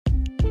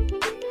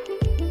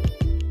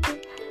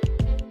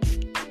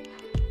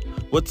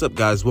What's up,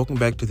 guys? Welcome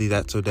back to the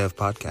That's So Dev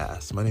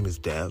podcast. My name is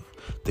Dev.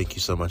 Thank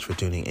you so much for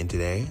tuning in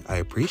today. I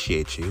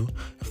appreciate you.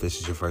 If this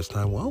is your first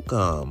time,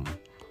 welcome.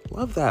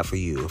 Love that for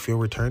you. If you're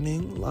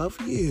returning, love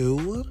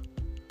you.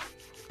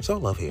 It's all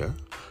love here.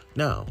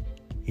 Now,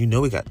 you know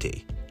we got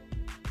tea.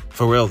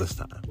 For real this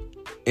time.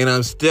 And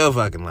I'm still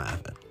fucking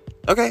laughing.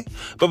 Okay?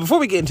 But before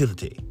we get into the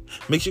tea,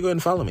 make sure you go ahead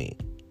and follow me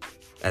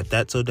at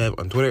That's So Dev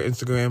on Twitter,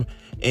 Instagram,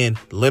 and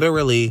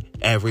literally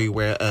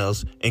everywhere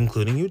else,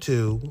 including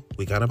YouTube.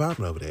 We got a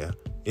popping over there.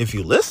 If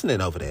you're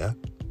listening over there,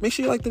 make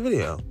sure you like the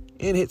video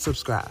and hit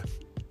subscribe.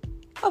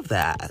 Love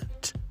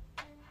that.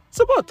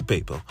 Support the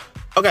people.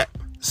 Okay,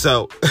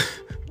 so,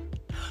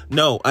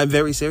 no, I'm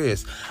very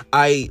serious.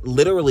 I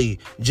literally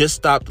just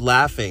stopped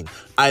laughing.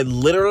 I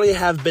literally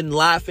have been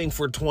laughing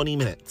for 20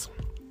 minutes.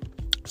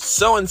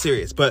 So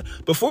unserious. But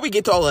before we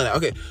get to all of that,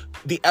 okay,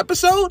 the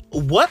episode,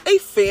 what a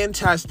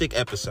fantastic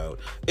episode.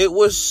 It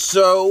was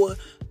so,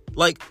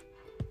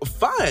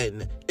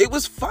 fun. It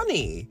was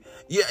funny.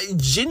 Yeah,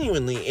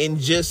 genuinely and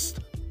just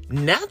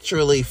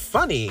naturally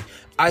funny.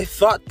 I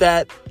thought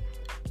that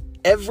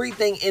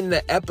everything in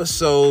the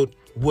episode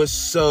was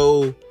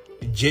so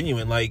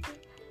genuine. Like,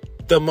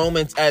 the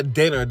moments at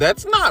dinner,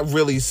 that's not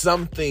really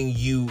something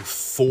you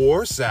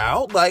force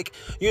out.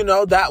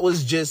 That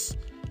was just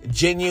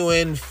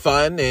genuine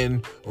fun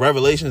and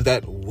revelations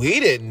that we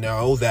didn't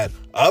know, that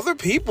other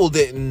people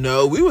didn't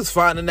know. We was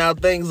finding out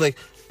things like,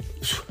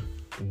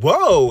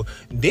 whoa,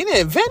 Dina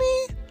and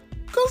Vinny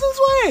goes this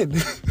way.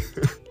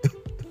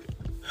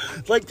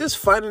 Just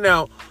finding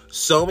out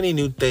so many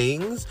new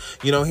things,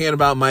 hearing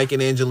about Mike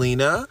and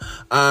Angelina.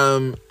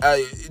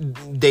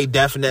 They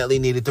definitely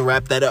needed to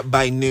wrap that up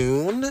by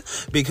noon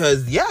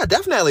because, yeah,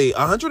 definitely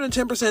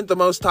 110% the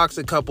most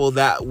toxic couple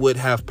that would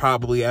have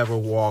probably ever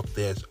walked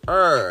this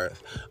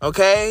earth.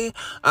 Okay?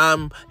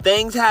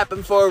 Things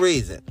happen for a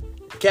reason.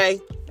 Okay?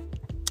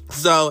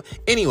 So,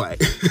 anyway,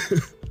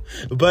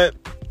 but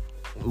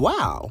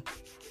wow.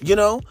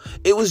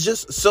 It was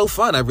just so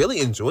fun. I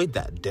really enjoyed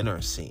that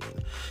dinner scene.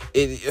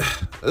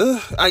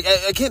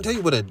 I can't tell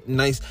you what a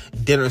nice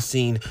dinner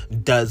scene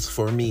does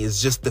for me.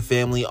 It's just the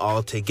family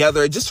all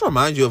together. It just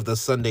reminds you of the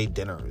Sunday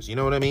dinners. You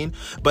know what I mean?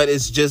 But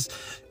it's just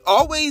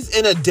always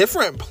in a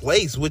different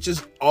place, which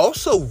is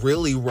also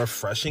really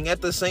refreshing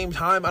at the same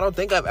time. I don't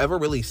think I've ever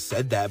really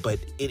said that, but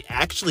it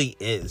actually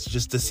is,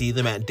 just to see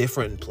them at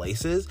different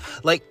places.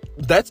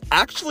 That's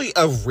actually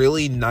a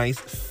really nice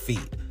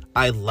feat.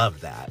 I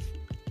love that.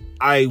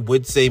 I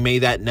would say may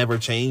that never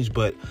change,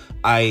 but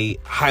I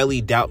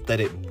highly doubt that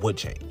it would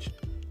change.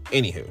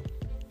 Anywho.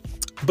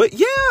 But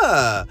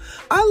yeah,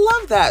 I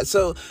love that.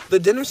 So the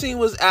dinner scene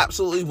was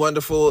absolutely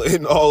wonderful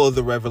in all of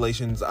the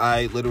revelations.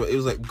 It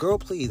was like, girl,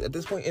 please, at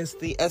this point, it's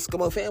the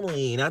Eskimo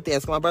family, not the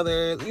Eskimo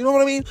brothers. You know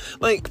what I mean?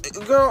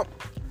 Girl,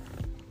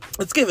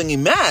 it's giving you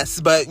mess,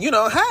 but,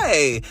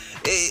 hey,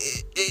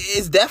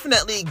 it's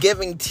definitely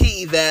giving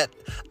tea that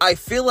I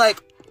feel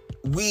like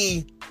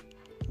we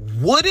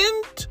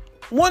wouldn't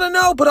want to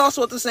know, but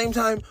also at the same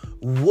time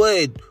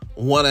would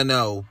want to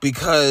know,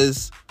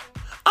 because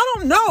I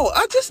don't know,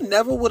 I just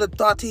never would have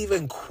thought to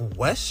even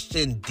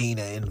question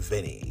Dina and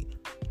Vinny.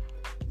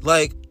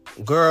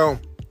 Girl,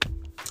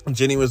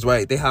 Jenny was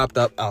right. They hopped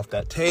up off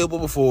that table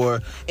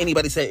before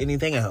anybody said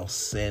anything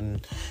else,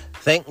 and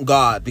thank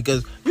God,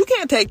 because you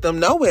can't take them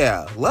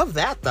nowhere. Love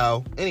that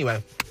though.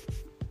 Anyway,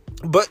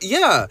 but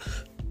yeah,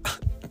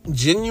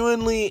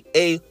 genuinely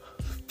a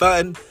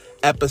fun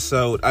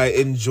episode. I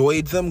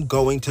enjoyed them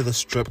going to the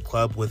strip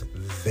club with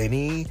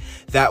Vinny.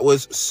 That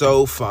was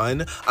so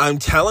fun. I'm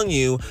telling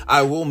you,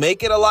 I will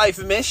make it a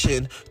life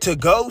mission to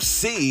go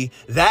see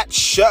that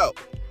show.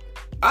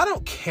 I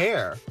don't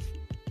care.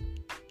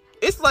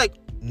 It's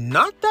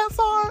not that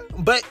far,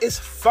 but it's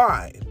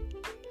fine.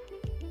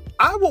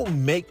 I will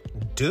make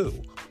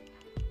do.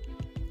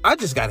 I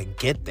just gotta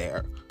get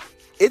there.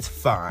 It's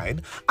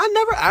fine. I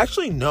never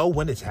actually know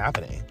when it's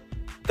happening.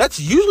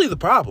 That's usually the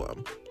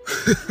problem.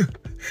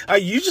 I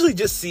usually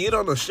just see it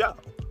on the show.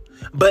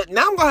 But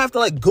now I'm going to have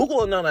to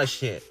Google and all that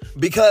shit,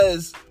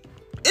 because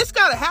it's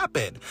got to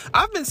happen.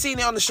 I've been seeing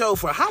it on the show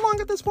for how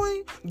long at this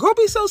point? Girl,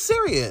 be so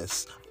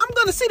serious. I'm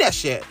going to see that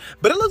shit.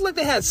 But it looked like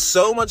they had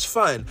so much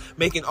fun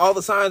making all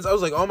the signs. I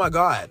was like, oh my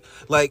God.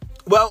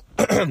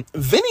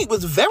 Vinny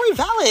was very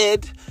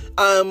valid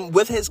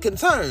with his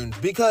concerns,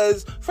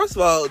 because first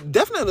of all,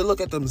 definitely look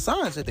at them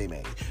signs that they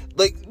made.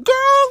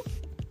 Girl,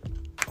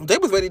 they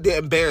was ready to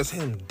embarrass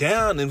him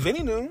down, and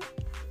Vinny knew.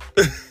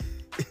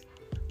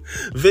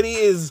 Vinny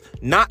is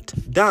not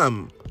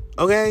dumb,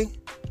 okay?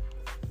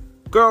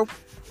 Girl.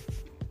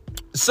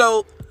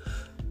 So,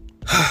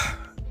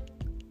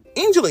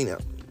 Angelina.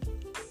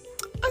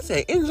 I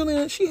say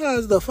Angelina, she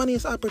has the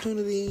funniest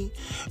opportunity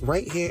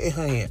right here in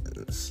her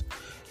hands.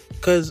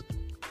 Because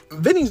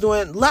Vinny's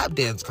doing lap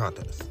dance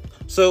contest.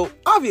 So,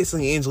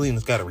 obviously,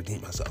 Angelina's got to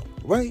redeem herself,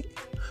 right?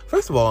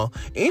 First of all,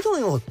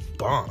 Angelina looked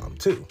bomb,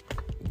 too.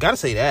 Gotta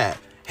say that.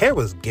 Hair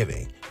was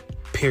giving.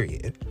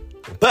 Period.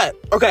 But,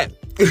 okay.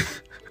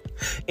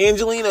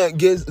 Angelina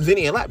gives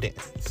Vinny a lap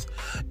dance.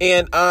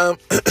 And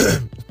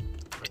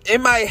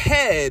in my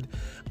head,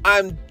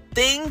 I'm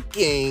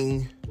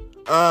thinking,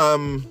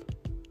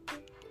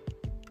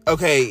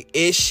 okay,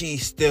 is she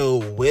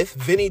still with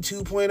Vinny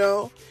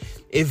 2.0?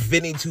 If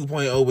Vinny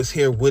 2.0 was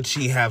here, would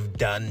she have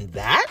done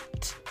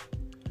that?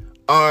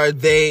 Are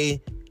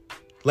they,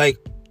 like,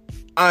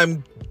 I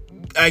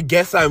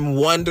guess I'm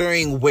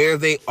wondering where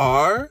they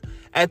are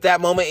at that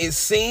moment. It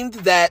seemed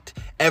that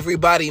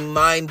everybody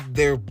minded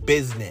their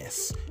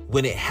business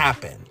when it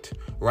happened,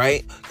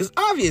 right? Because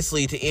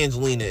obviously to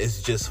Angelina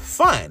it's just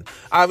fun.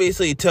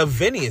 Obviously to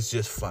Vinny it's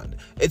just fun.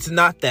 It's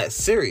not that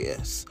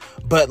serious.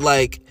 But,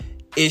 like,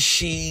 is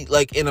she,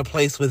 like, in a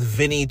place with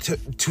Vinny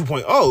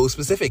 2.0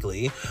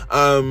 specifically,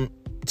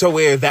 to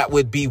where that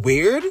would be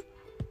weird?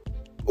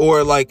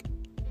 Or, like,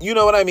 you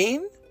know what I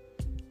mean?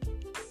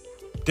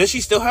 Does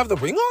she still have the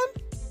ring on?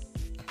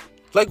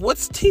 Like,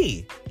 what's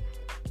tea?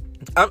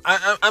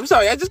 I'm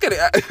sorry. I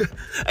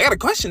gotta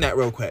question that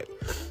real quick.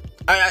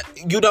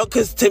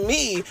 Because to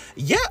me,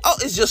 yeah,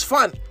 it's just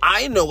fun.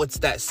 I know it's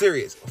that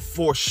serious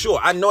for sure.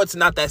 I know it's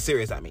not that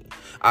serious. I mean,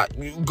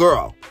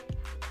 girl,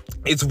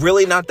 it's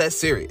really not that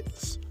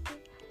serious.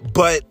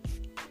 But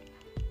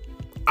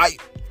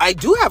I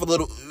do have a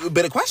little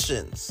bit of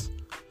questions.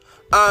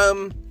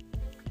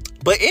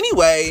 But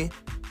anyway,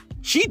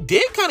 she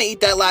did kind of eat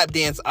that lap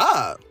dance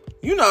up.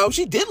 You know,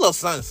 she did a little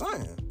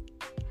something.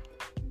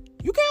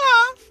 You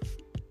can.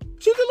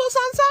 She did a little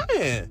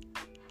something.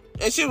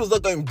 And she was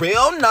looking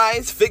real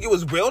nice. Figure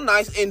was real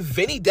nice. And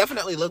Vinny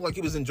definitely looked like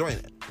he was enjoying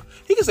it.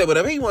 He can say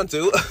whatever he wants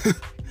to.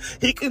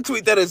 He can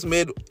tweet that as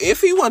mid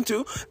if he want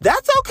to.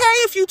 That's okay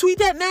if you tweet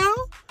that now.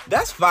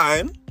 That's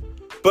fine.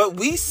 But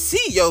we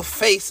see your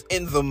face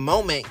in the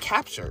moment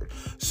captured.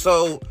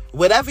 So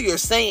whatever you're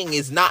saying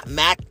is not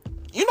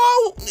you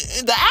know,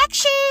 the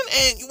action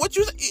and what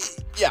you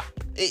say, yeah,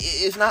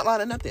 it's not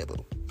lining up there,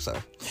 boo. So,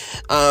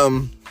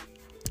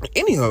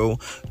 anyhow,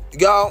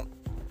 y'all,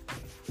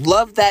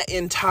 love that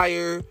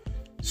entire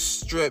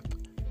strip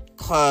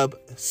club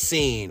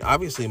scene.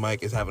 Obviously,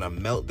 Mike is having a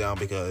meltdown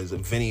because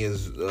Vinny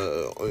is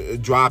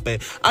dropping.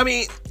 I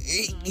mean,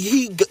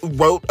 he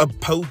wrote a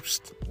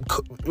post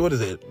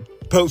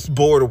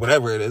board or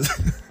whatever it is.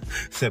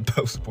 Said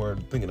post board,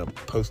 I'm thinking of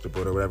poster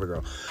board or whatever,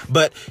 girl.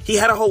 But he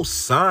had a whole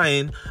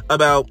sign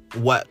about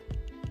what?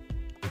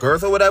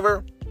 Girth or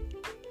whatever?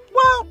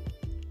 Well,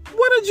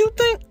 what did you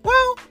think?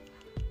 Well,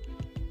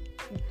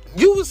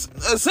 you was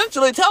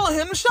essentially telling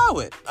him to show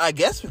it. I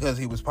guess because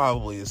he was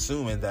probably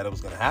assuming that it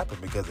was going to happen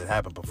because it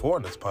happened before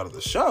and it's part of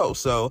the show.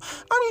 So,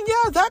 I mean,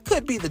 yeah, that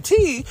could be the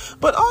tea.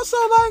 But also,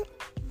 like,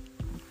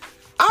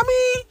 I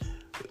mean,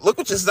 look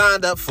what you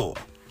signed up for.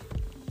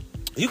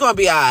 You're going to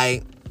be all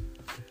right.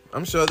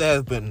 I'm sure there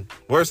have been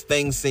worse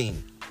things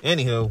seen.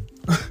 Anywho,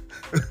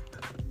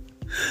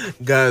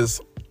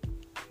 guys,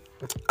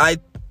 I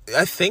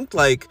think,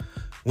 like,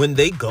 when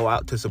they go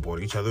out to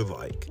support each other,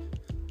 like,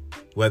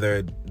 whether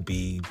it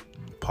be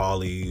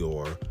Paulie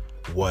or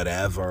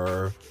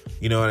whatever,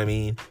 you know what I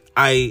mean?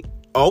 I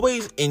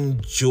always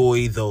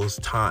enjoy those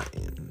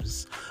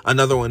times.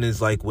 Another one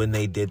is, like, when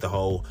they did the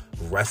whole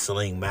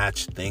wrestling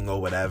match thing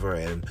or whatever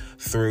and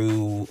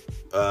threw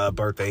a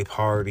birthday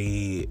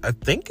party. I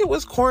think it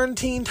was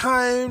quarantine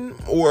time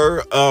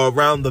or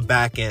around the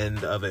back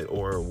end of it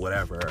or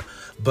whatever.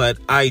 But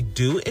I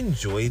do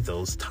enjoy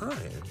those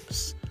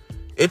times.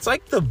 It's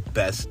like the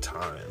best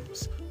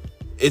times.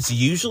 It's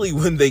usually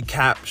when they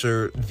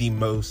capture the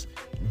most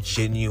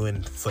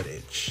genuine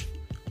footage.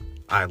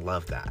 I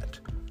love that.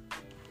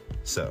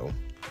 So,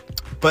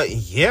 but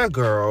yeah,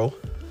 girl.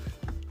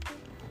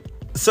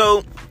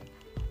 So,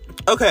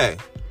 okay.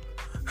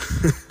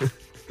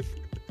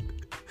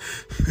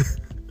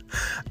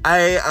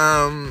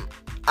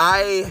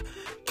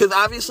 Because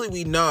obviously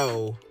we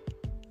know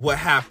what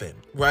happened,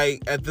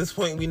 right? At this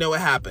point, we know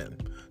what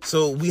happened.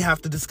 So we have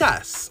to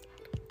discuss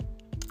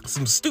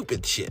some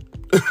stupid shit.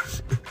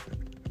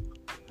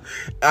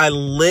 I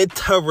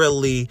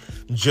literally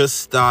just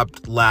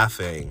stopped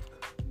laughing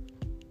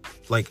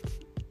like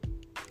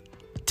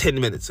 10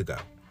 minutes ago.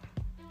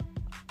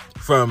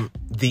 From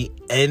the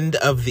end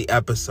of the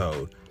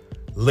episode,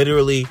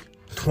 literally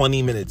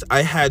 20 minutes,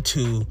 I had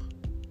to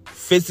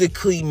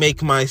physically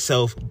make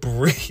myself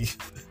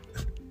breathe.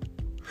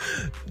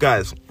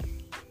 Guys,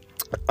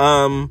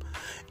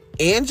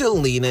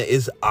 Angelina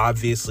is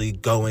obviously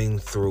going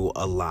through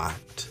a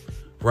lot,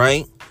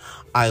 right?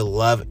 I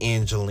love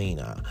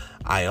Angelina.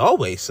 I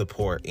always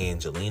support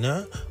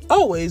Angelina.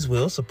 Always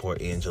will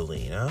support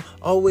Angelina.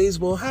 Always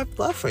will have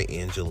love for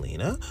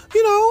Angelina.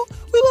 You know,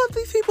 we love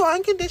these people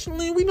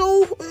unconditionally. We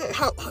know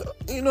how,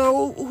 you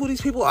know, who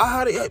these people are.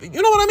 How they,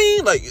 you know what I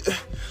mean? Like,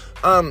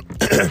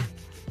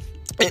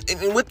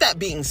 and with that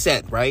being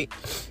said, right?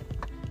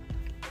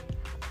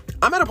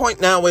 I'm at a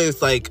point now where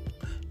it's like,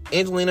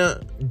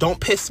 Angelina, don't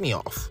piss me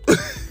off.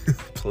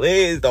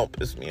 Please don't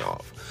piss me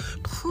off.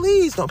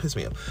 Please don't piss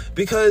me off.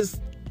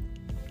 Because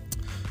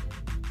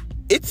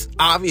it's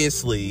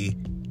obviously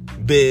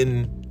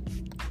been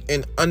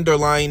an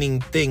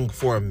underlining thing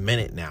for a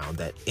minute now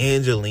that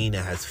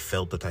Angelina has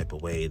felt the type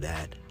of way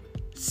that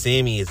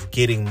Sammy is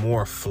getting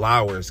more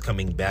flowers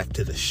coming back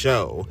to the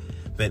show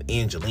than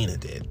Angelina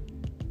did.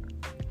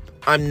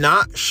 I'm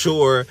not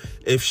sure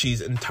if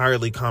she's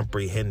entirely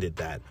comprehended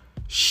that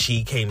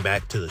she came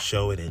back to the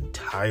show an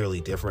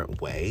entirely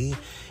different way.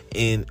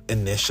 And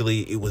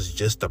initially, it was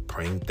just a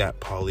prank that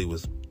Paulie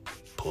was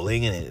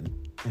pulling, and it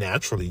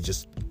naturally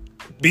just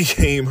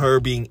became her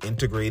being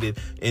integrated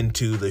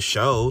into the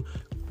show,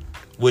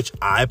 which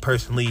I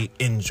personally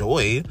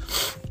enjoyed.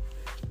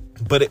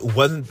 But it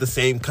wasn't the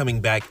same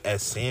coming back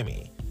as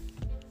Sammy.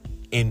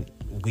 And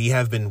we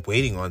have been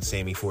waiting on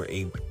Sammy for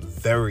a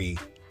very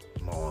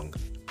long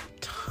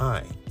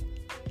time.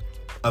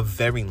 A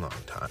very long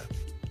time.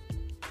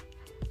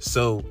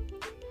 So,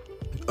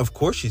 of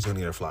course she's going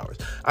to get her flowers.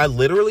 I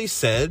literally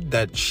said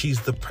that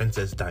she's the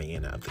Princess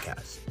Diana of the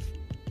cast.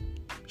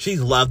 She's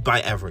loved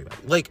by everybody.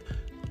 Like,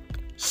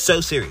 so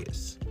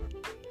serious.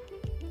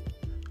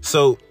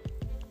 So,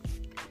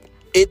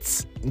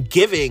 it's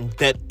giving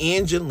that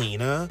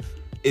Angelina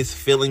is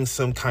feeling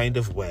some kind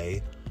of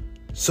way.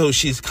 So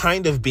she's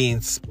kind of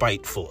being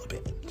spiteful a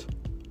bit.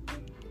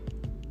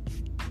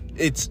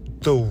 It's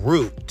the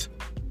root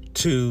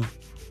to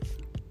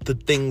the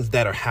things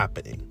that are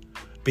happening.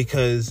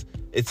 Because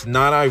it's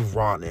not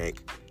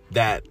ironic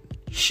that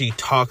she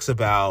talks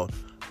about,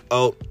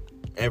 oh,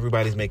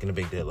 everybody's making a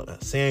big deal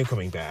about Sam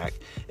coming back.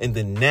 And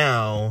then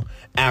now,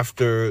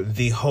 after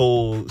the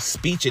whole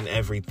speech and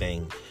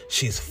everything,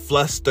 she's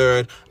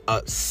flustered,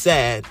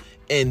 upset,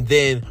 and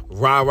then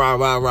rah, rah,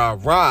 rah, rah,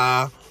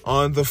 rah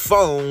on the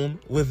phone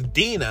with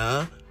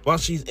Dina while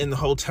she's in the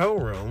hotel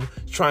room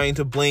trying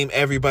to blame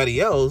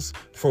everybody else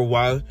for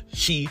why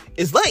she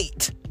is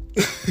late.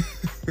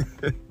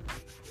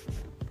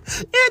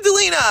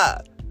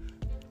 Angelina,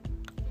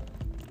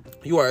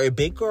 you are a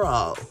big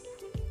girl.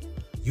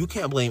 You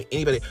can't blame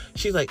anybody.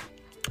 She's like,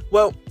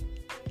 well,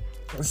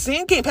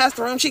 Sam came past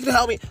the room. She could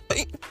help me.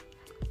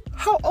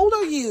 How old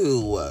are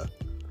you?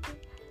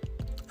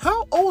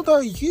 How old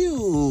are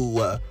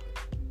you?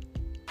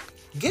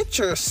 Get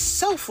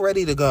yourself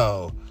ready to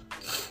go.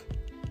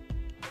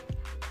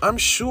 I'm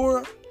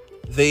sure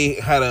they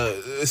had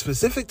a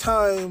specific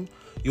time.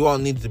 You all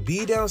needed to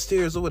be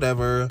downstairs or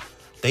whatever.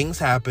 Things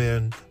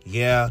happen.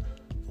 Yeah,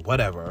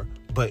 whatever.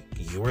 But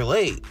you were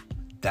late.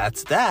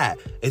 That's that.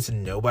 It's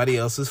nobody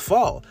else's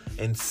fault.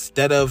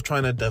 Instead of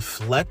trying to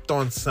deflect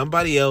on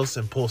somebody else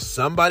and pull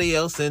somebody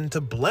else in to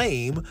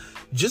blame,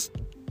 just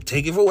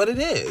take it for what it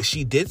is.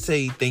 She did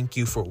say thank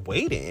you for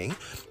waiting,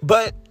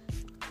 but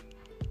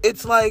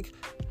it's like,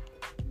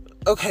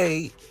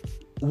 okay,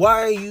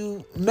 why are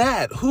you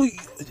mad? Who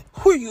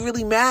are you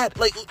really mad?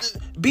 Like,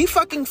 be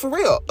fucking for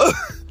real.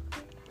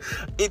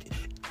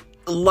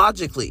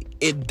 Logically,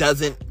 it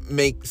doesn't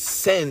make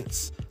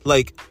sense.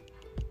 Like,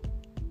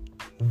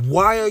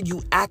 why are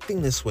you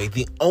acting this way?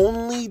 The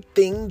only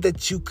thing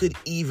that you could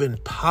even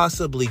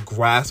possibly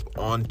grasp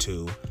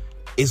onto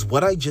is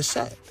what I just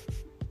said.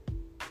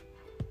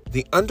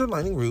 The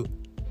underlining root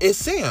is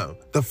Sam.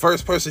 The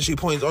first person she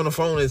points on the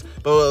phone is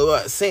blah, blah,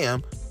 blah,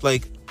 Sam.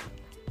 Like,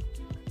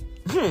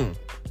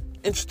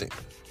 interesting.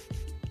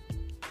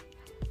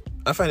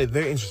 I find it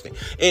very interesting.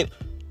 And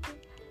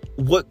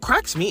what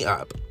cracks me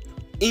up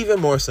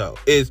even more so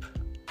is,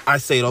 I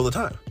say it all the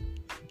time,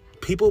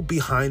 people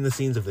behind the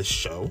scenes of this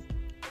show,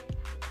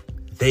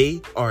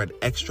 they are an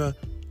extra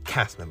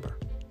cast member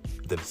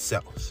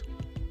themselves.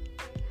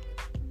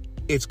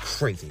 It's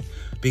crazy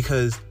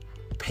because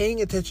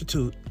paying attention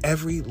to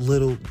every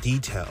little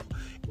detail.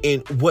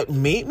 And what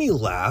made me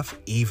laugh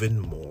even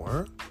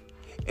more,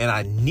 and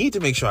I need to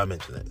make sure I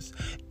mention this,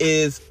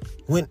 is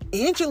when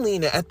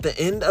Angelina at the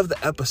end of the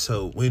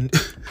episode, when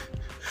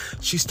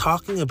she's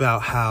talking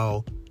about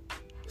how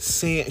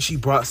she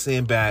brought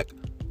Sam back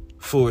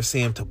for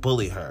Sam to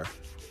bully her,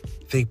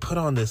 they put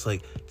on this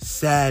like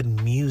sad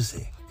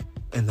music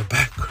in the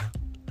background.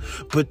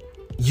 But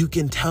you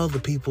can tell the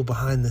people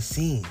behind the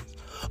scenes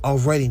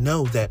already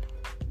know that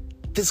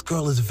this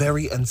girl is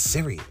very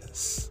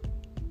unserious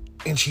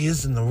and she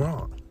is in the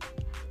wrong.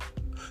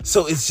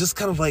 So it's just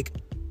kind of like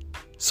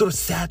sort of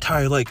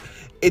satire. Like,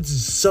 it's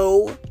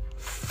so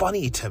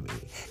funny to me.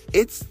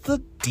 It's the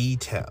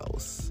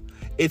details.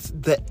 It's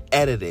the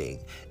editing.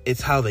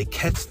 It's how they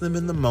catch them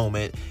in the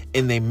moment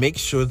and they make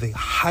sure they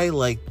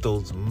highlight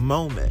those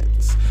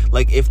moments.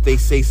 Like, if they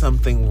say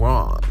something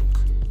wrong,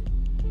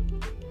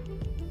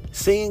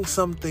 saying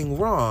something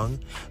wrong,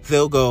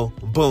 they'll go,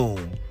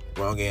 boom,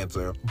 wrong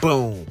answer,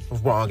 boom,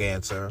 wrong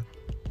answer.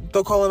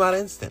 They'll call them out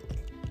instantly.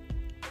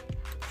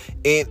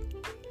 And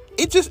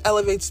it just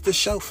elevates the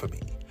show for me.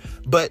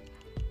 But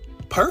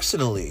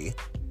personally,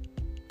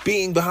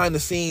 being behind the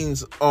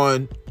scenes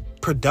on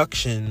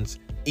productions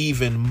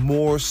even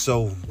more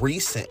so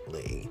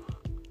recently,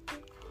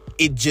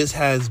 it just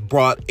has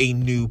brought a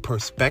new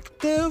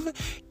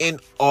perspective, and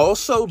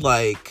also,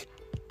 like,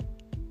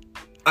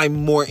 I'm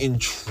more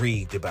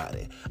intrigued about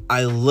it.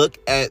 I look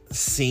at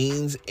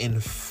scenes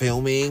and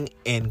filming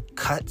and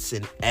cuts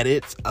and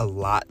edits a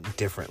lot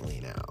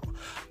differently now.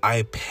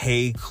 I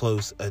pay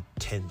close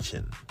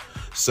attention.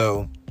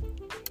 So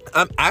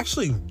I'm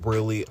actually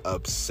really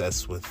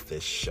obsessed with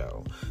this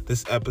show.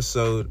 This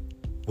episode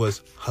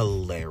was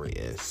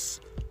hilarious.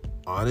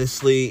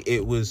 honestly,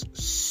 it was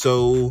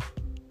so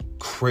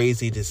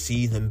crazy to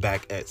see them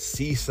back at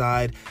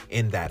Seaside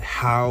in that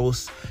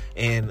house,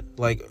 and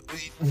like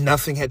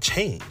nothing had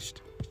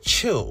changed.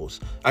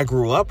 Chills. I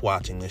grew up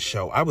watching this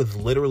show. I was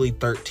literally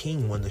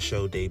 13 when the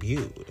show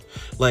debuted.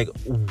 Like,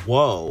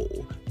 whoa,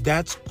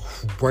 that's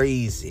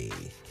crazy.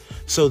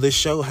 So this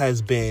show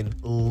has been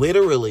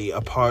literally a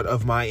part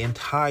of my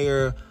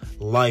entire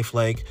life.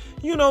 Like,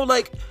 you know,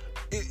 like,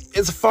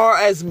 as far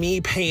as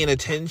me paying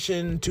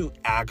attention to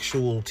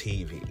actual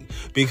TV,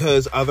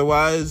 because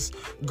otherwise,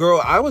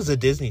 girl, I was a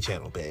Disney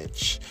Channel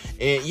bitch.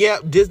 And yeah,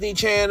 Disney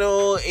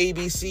Channel,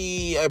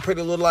 ABC,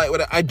 Pretty Little Light,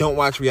 whatever. I don't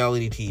watch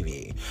reality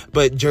TV,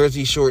 but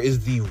Jersey Shore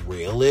is the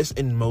realest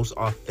and most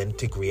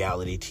authentic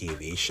reality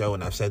TV show,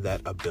 and I've said that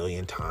a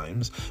billion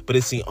times, but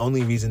it's the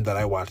only reason that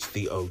I watched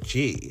the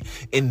OG.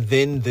 And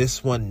then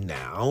this one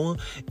now,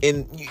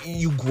 and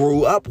you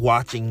grew up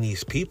watching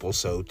these people,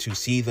 so to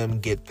see them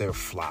get their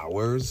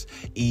flowers,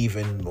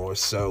 even more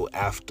so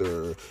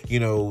after, you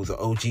know, the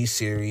OG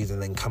series,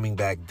 and then coming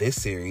back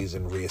this series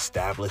and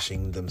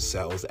reestablishing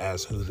themselves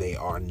as who they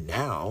are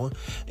now,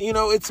 you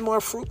know, it's more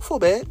fruitful,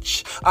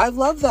 bitch. I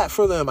love that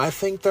for them. I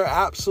think they're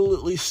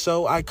absolutely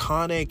so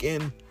iconic,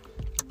 and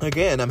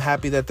again, I'm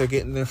happy that they're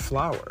getting their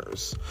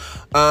flowers.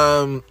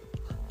 I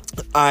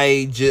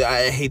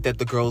hate that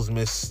the girls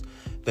miss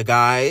the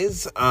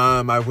guys.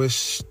 I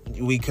wish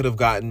we could have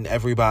gotten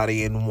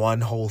everybody in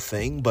one whole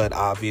thing, but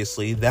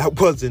obviously that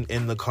wasn't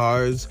in the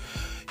cards.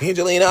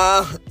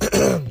 Angelina.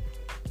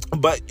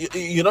 But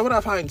you know what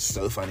I find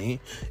so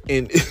funny?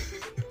 And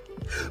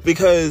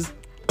because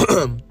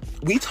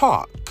we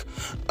talk.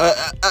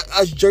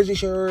 As Jersey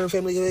Shore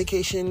Family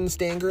Vacation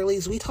Stan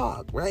Girlies, we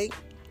talk, right?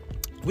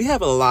 We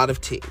have a lot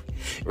of tea,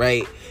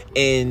 right?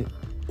 And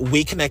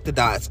we connect the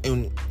dots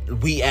and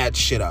we add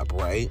shit up,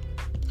 right?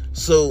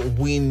 So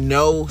we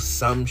know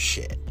some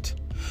shit.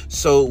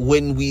 So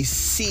when we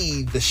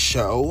see the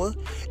show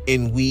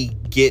and we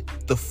get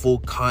the full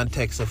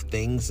context of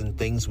things and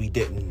things we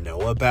didn't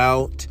know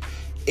about,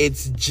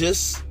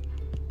 it's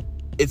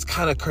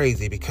kind of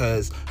crazy,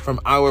 because from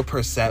our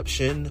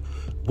perception,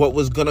 what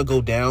was going to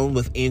go down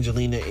with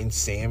Angelina and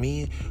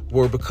Sammy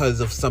were because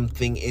of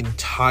something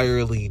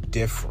entirely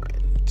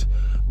different.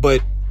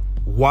 But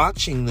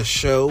watching the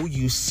show,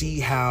 you see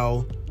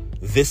how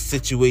this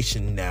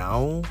situation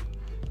now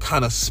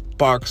kind of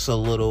sparks a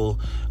little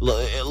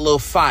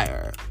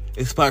fire.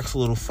 It sparks a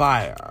little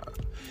fire.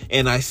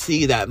 And I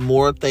see that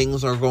more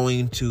things are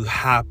going to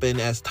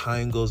happen as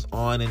time goes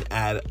on and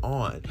add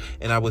on.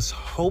 And I was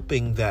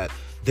hoping that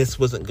this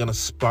wasn't going to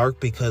spark,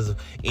 because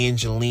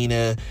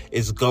Angelina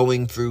is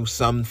going through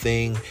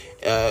something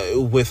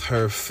with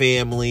her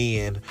family.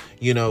 And,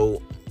 you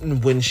know,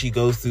 when she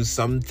goes through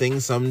something,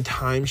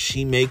 sometimes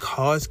she may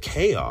cause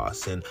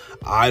chaos. And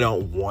I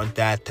don't want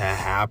that to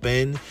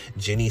happen.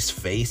 Jenny's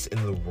face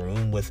in the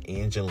room with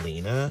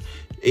Angelina,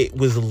 it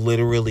was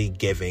literally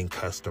giving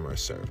customer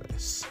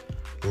service.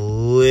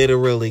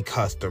 Literally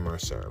customer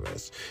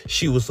service.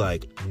 She was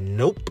like,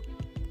 nope.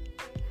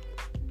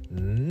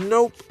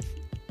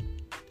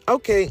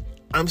 Okay,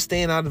 I'm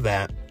staying out of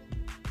that.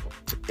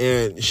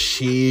 And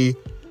she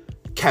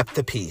kept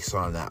the peace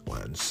on that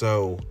one.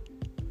 So,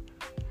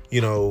 you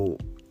know,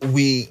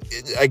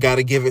 I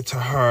gotta give it to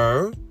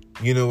her.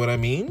 You know what I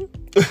mean?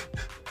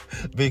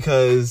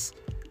 Because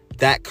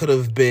that could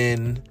have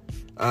been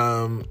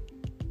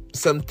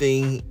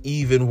something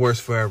even worse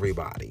for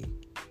everybody.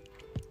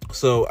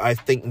 So I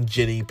think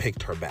Jenny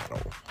picked her battle,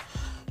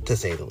 to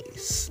say the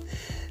least.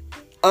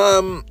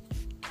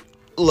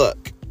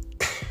 Look,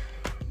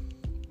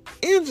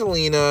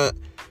 Angelina.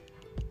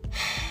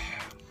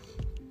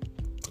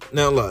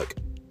 Now look,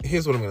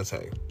 here's what I'm going to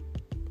say.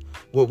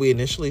 What we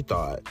initially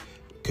thought,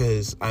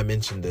 because I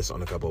mentioned this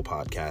on a couple of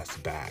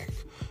podcasts back,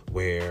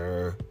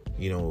 where,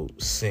 you know,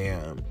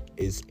 Sam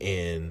is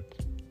in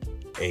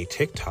a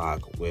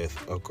TikTok with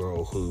a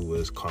girl who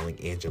was calling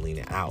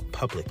Angelina out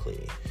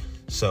publicly.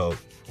 So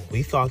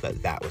we thought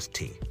that was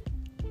tea.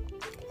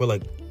 We're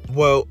like,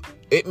 well,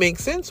 it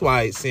makes sense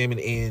why Sam and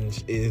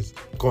Ange is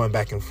going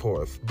back and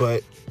forth,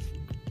 but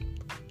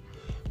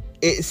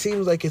it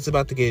seems like it's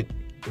about to get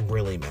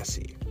really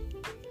messy.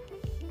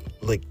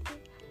 Like,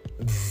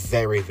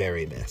 very,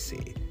 very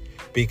messy.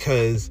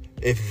 Because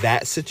if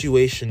that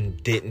situation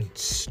didn't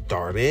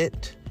start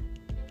it,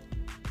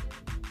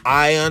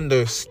 I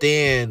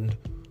understand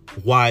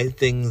why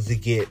things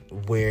get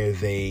where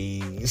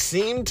they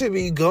seem to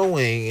be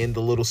going in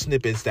the little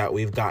snippets that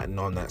we've gotten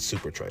on that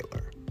super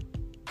trailer.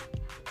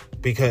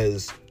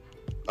 Because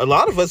a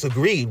lot of us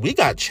agreed, we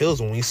got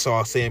chills when we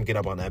saw Sam get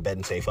up on that bed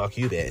and say, fuck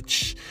you,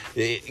 bitch.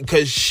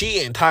 Because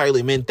she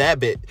entirely meant that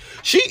bit.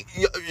 She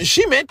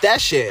meant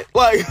that shit.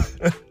 Like,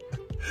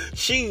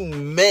 she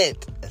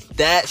meant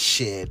that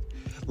shit.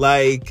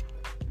 Like,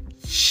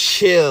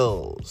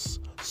 chills.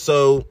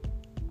 So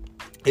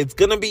it's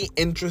going to be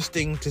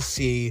interesting to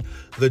see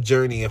the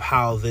journey of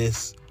how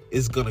this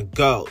is going to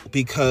go,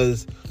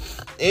 because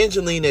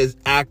Angelina is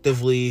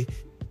actively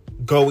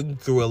going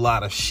through a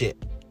lot of shit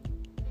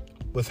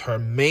with her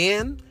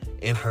man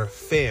and her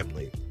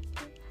family.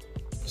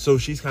 So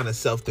she's kind of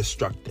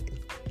self-destructing.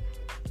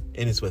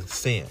 And it's with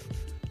Sam.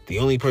 The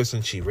only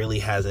person she really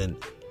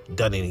hasn't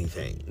done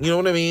anything. You know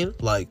what I mean?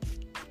 Like,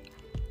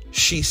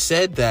 she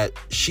said that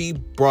she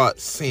brought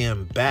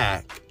Sam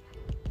back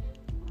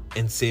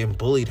and Sam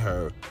bullied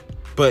her.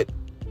 But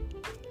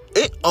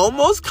it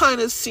almost kind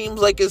of seems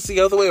like it's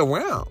the other way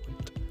around.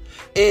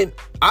 And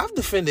I've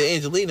defended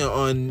Angelina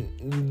on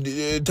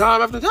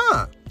time after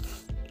time.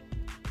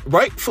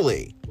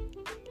 Rightfully.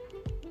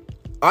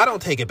 I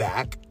don't take it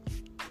back.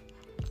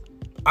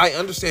 I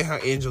understand how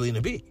Angelina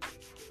be.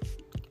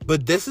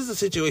 But this is a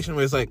situation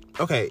where it's like,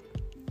 okay,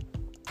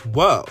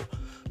 whoa.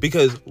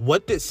 Because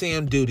what did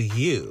Sam do to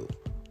you?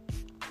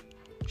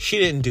 She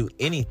didn't do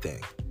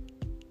anything.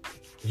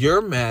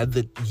 You're mad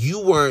that you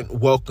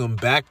weren't welcome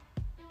back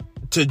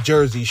to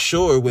Jersey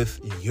Shore with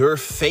your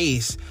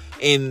face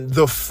in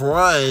the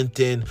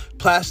front and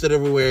plastered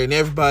everywhere and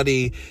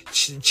everybody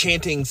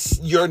chanting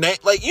your name.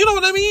 Like, you know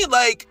what I mean?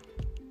 Like,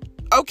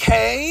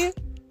 okay.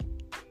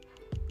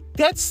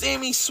 That's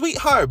Sammy's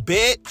sweetheart,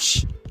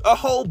 bitch. A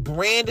whole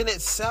brand in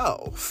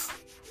itself.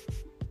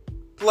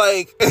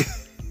 Like,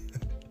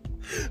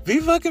 be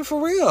fucking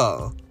for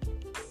real.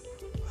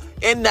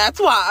 And that's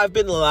why I've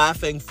been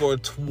laughing for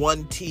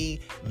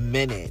 20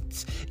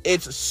 minutes.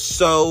 It's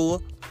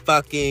so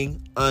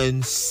fucking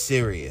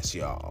unserious,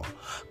 y'all.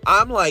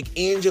 I'm like,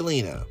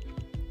 Angelina,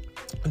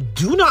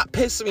 do not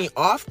piss me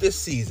off this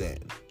season.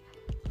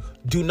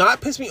 Do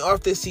not piss me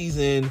off this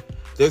season.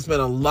 There's been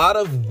a lot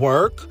of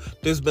work.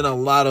 There's been a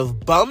lot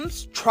of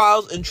bumps,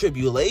 trials, and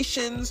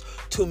tribulations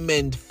to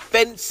mend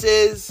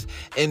fences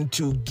and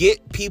to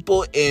get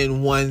people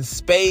in one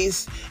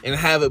space and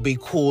have it be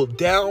cooled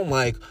down.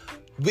 Like,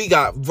 we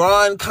got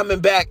Ron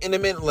coming back in a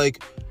minute.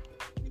 Like,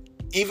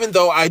 even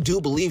though I do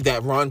believe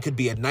that Ron could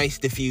be a nice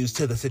diffuse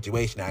to the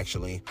situation,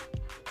 actually.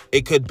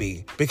 It could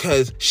be.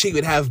 Because she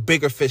would have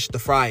bigger fish to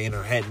fry in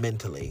her head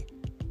mentally.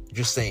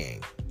 Just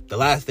saying. The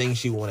last thing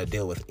she would want to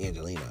deal with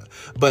Angelina.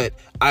 But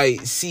I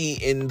see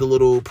in the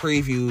little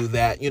preview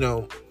that, you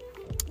know,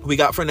 we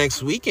got for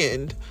next week,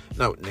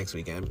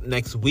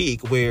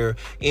 where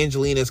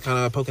Angelina's kind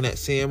of poking at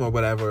Sam or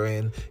whatever.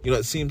 And, you know,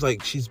 it seems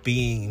like she's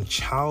being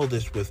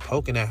childish with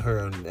poking at her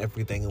and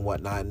everything and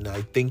whatnot. And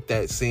I think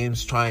that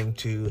Sam's trying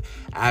to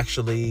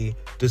actually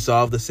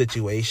dissolve the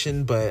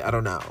situation, but I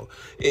don't know.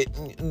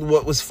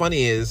 What was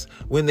funny is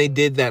when they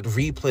did that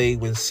replay,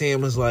 when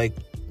Sam was like,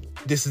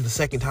 this is the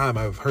second time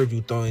I've heard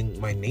you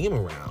throwing my name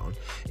around.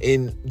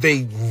 And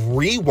they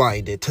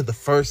rewinded to the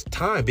first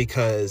time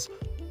because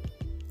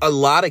a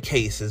lot of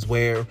cases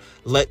where,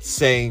 let's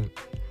say,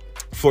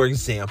 for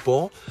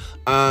example,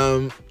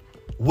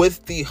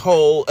 with the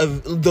whole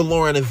of the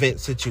Lauren event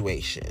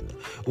situation,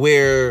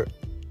 where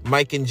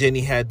Mike and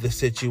Jenny had the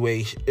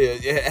situation,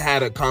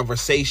 had a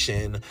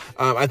conversation,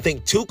 I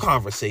think 2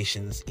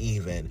 conversations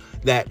even,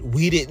 that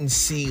we didn't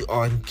see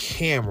on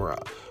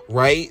camera,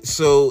 right?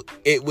 So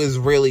it was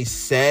really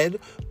said,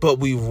 but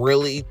we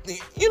really,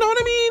 you know what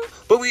I mean?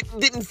 But we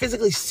didn't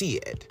physically see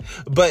it.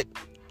 But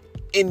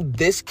in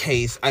this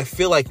case, I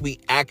feel like we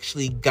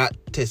actually got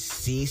to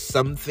see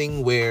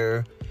something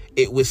where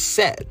it was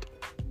said.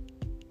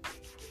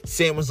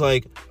 Sam was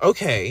like,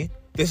 okay,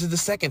 this is the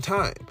second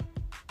time.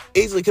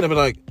 Easily could have been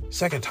like,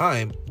 second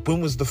time?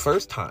 When was the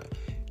first time?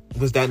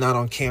 Was that not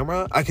on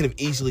camera? I could have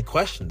easily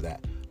questioned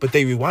that. But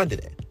they rewinded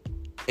it.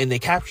 And they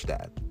captured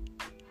that.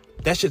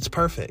 That shit's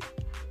perfect.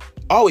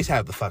 Always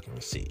have the fucking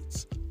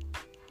receipts.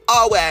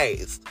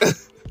 Always.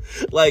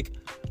 Like,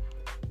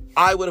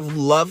 I would have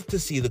loved to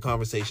see the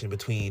conversation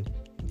between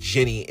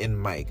Jenny and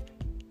Mike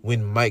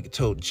when Mike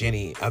told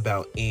Jenny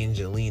about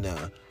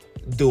Angelina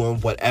doing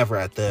whatever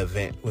at the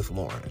event with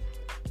Lauren.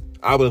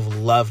 I would have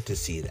loved to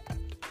see that.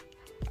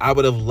 I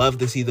would have loved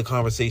to see the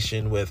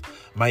conversation with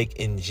Mike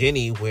and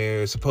Jenny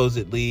where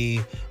supposedly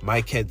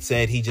Mike had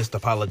said he just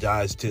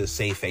apologized to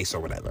save face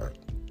or whatever.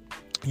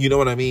 You know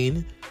what I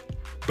mean?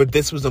 But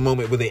this was a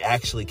moment where they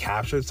actually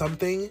captured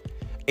something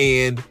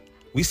and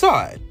we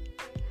saw it.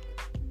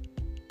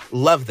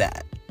 Love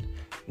that.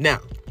 Now,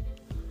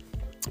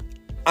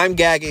 I'm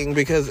gagging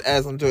because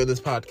as I'm doing this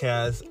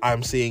podcast,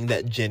 I'm seeing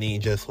that Jenny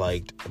just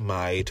liked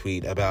my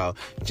tweet about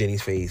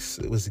Jenny's face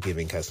was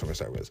giving customer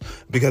service,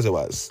 because it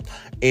was.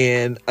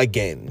 And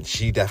again,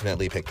 she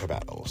definitely picked her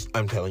battles.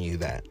 I'm telling you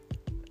that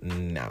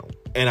now.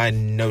 And I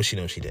know she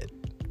knows she did.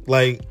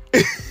 Like,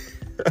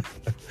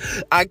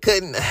 I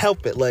couldn't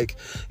help it. Like,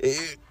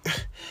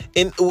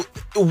 and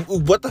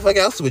what the fuck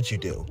else would you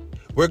do?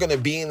 We're going to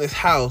be in this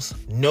house.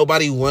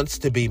 Nobody wants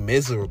to be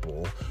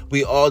miserable.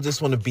 We all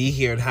just want to be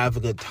here and have a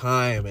good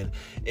time and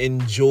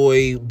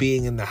enjoy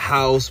being in the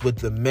house with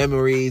the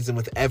memories and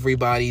with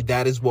everybody.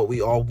 That is what we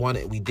all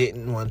wanted. We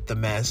didn't want the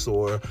mess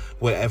or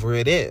whatever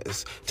it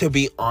is. To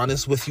be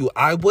honest with you,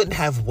 I wouldn't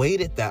have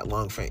waited that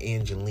long for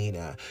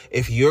Angelina.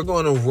 If you're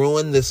going to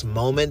ruin this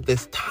moment,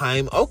 this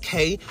time,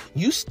 okay,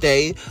 you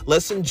stay.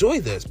 Let's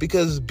enjoy this,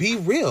 because be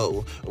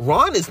real.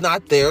 Ron is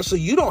not there, so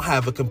you don't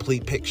have a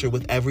complete picture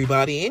with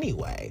everybody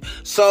anyway.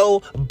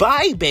 So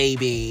bye,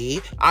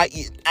 baby. I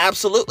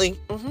absolutely.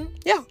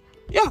 Yeah.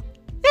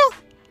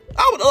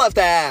 I would the left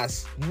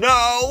ass.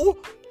 No.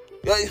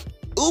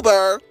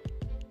 Uber.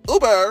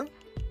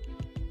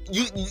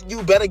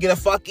 You better get a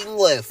fucking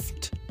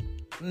Lyft.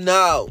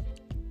 No.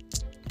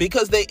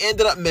 Because they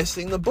ended up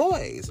missing the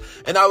boys.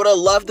 And I would have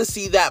loved to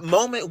see that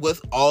moment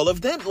with all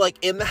of them, like,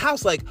 in the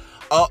house. Like,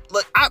 I'm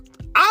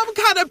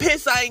kind of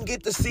pissed I didn't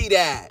get to see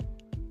that.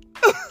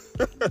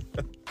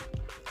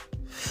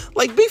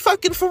 Like, be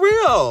fucking for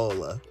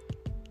real.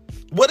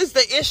 What is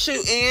the issue,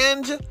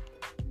 Ange?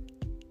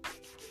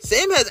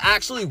 Sam has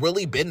actually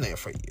really been there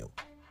for you.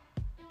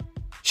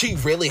 She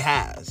really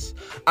has.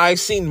 I've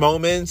seen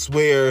moments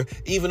where,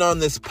 even on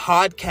this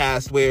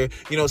podcast, where,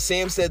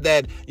 Sam said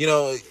that,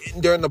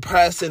 during the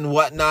press and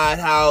whatnot,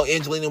 how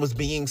Angelina was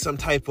being some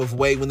type of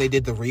way when they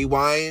did the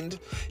rewind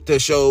to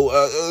show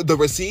the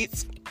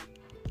receipts.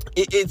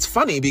 It's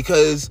funny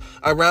because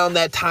around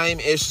that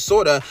time-ish,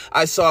 sorta,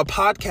 I saw a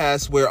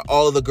podcast where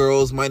all of the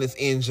girls, minus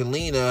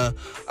Angelina,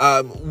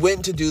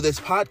 went to do this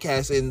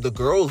podcast, and the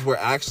girls were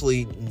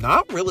actually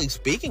not really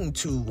speaking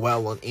too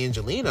well on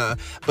Angelina,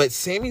 but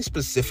Sammy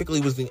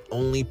specifically was the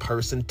only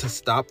person to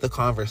stop the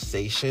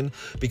conversation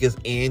because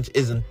Ange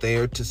isn't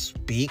there to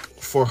speak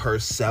for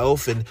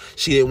herself, and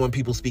she didn't want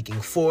people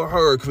speaking for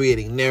her or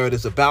creating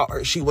narratives about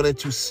her. She wanted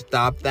to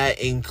stop that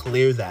and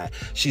clear that.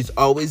 She's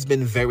always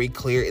been very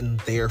clear and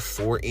there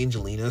for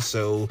Angelina,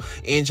 so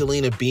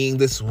Angelina being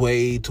this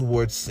way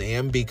towards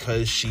Sam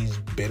because she's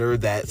bitter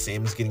that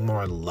Sam's getting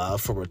more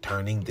love for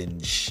returning than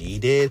she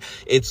did,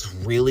 it's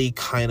really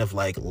kind of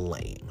like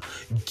lame.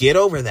 Get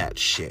over that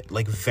shit,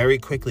 like, very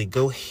quickly.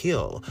 Go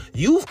heal.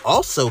 You've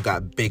also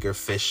got bigger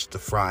fish to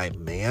fry,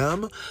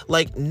 ma'am.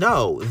 Like,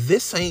 no,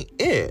 this ain't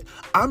it.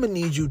 I'm gonna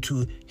need you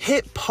to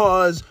hit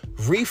pause,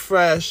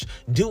 refresh,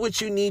 do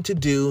what you need to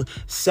do,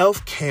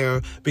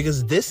 self-care,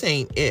 because this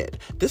ain't it.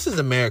 This is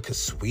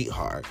America's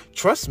sweetheart.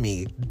 Trust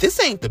me, this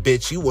ain't the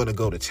bitch you want to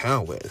go to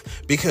town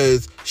with,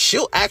 because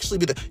she'll actually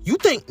be you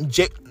think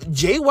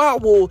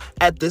JWoww will,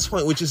 at this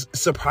point, which is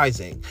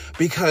surprising,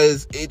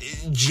 because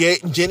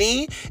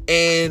Jenny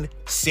and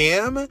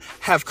Sam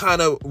have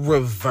kind of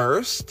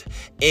reversed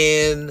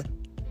in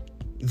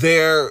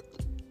their...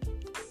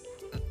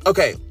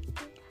 Okay,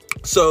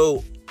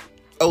 so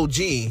OG,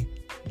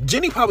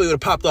 Jenny probably would have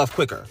popped off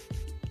quicker,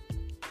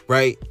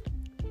 right?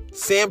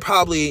 Sam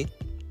probably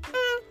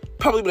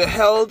would have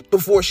held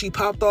before she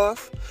popped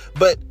off,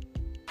 but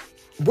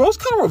roles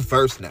kind of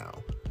reversed now.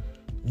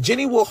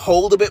 Jenny will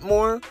hold a bit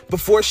more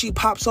before she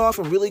pops off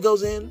and really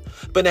goes in,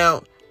 but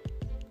now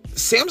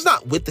Sam's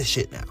not with the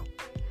shit now.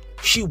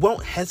 She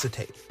won't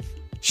hesitate.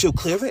 She'll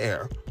clear the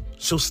air.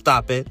 She'll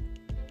stop it.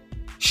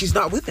 She's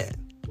not with it.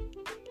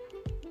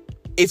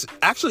 It's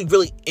actually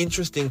really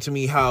interesting to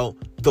me how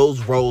those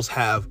roles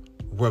have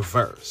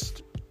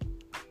reversed.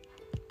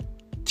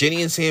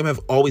 Jenny and Sam have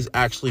always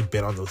actually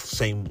been on the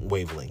same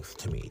wavelength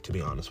to me, to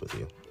be honest with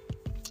you.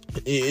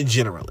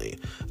 Generally.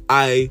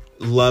 I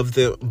love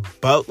them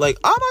both. Like,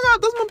 oh my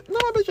God, those are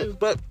my bitches.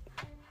 But,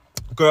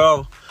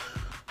 girl,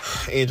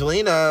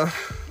 Angelina.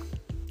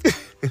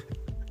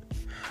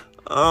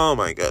 Oh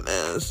my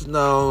goodness.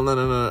 No.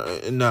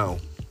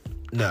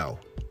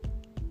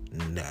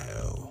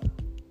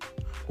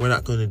 We're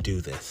not going to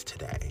do this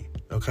today,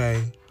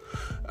 okay?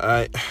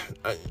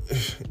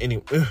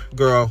 Anyway,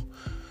 girl,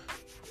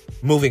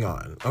 moving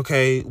on,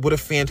 okay? What a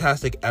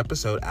fantastic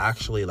episode,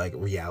 actually, like,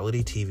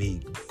 reality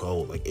TV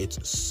gold. Like,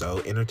 it's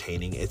so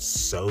entertaining, it's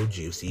so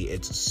juicy,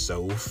 it's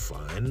so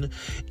fun,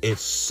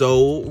 it's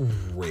so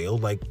real.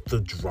 Like,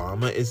 the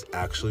drama is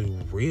actually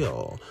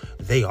real.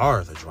 They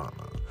are the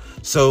drama.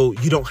 So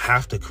you don't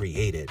have to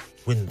create it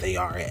when they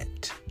are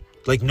it.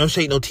 Like, no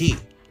shade, no tea.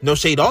 No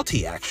shade, all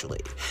tea, actually.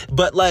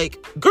 But, like,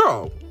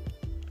 girl,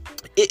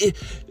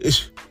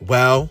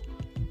 well,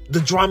 the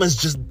drama's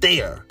just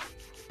there.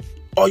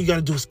 All you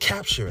gotta do is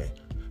capture it.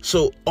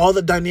 So all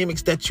the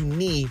dynamics that you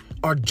need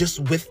are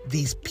just with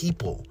these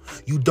people.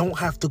 You don't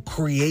have to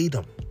create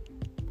them.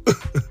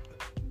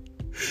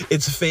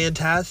 It's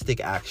fantastic,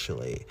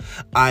 actually.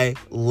 I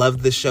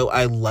love the show.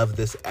 I love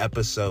this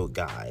episode,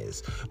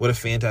 guys. What a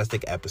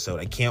fantastic episode.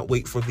 I can't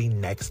wait for the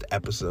next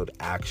episode,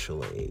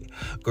 actually.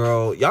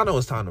 Girl, y'all know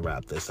it's time to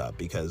wrap this up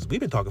because we've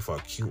been talking for a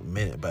cute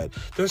minute, but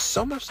there's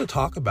so much to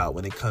talk about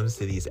when it comes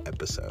to these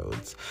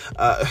episodes.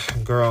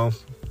 Girl,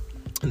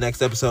 the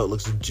next episode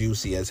looks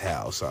juicy as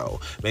hell, so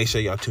make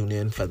sure y'all tune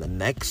in for the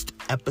next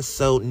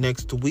episode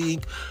next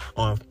week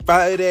on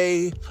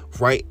Friday,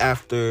 right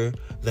after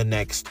the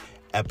next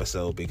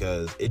episode,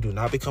 because it do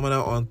not be coming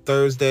out on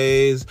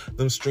Thursdays.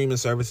 Them streaming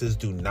services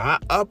do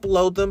not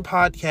upload them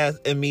podcasts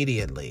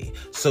immediately,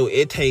 so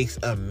it takes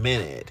a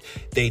minute.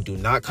 They do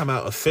not come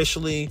out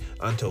officially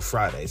until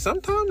Friday.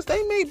 Sometimes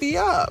they may be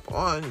up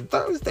on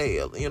Thursday,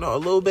 a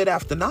little bit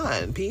after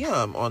 9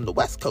 p.m. on the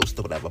West Coast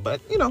or whatever,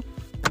 but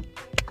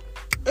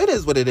it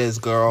is what it is,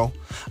 girl.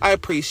 I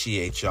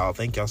appreciate y'all.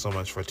 Thank y'all so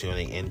much for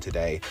tuning in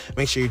today.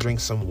 Make sure you drink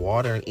some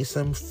water and eat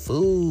some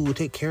food.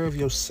 Take care of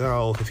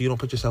yourself. If you don't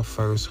put yourself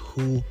first,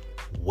 who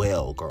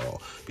will,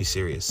 girl? Be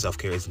serious.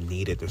 Self-care is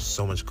needed. There's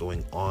so much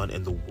going on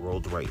in the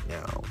world right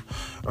now.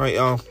 All right,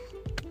 y'all.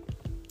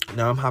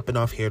 Now I'm hopping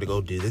off here to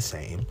go do the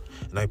same,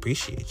 and I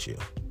appreciate you.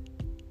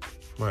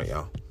 All right,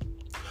 y'all.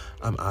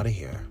 I'm out of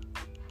here.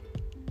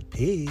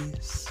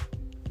 Peace.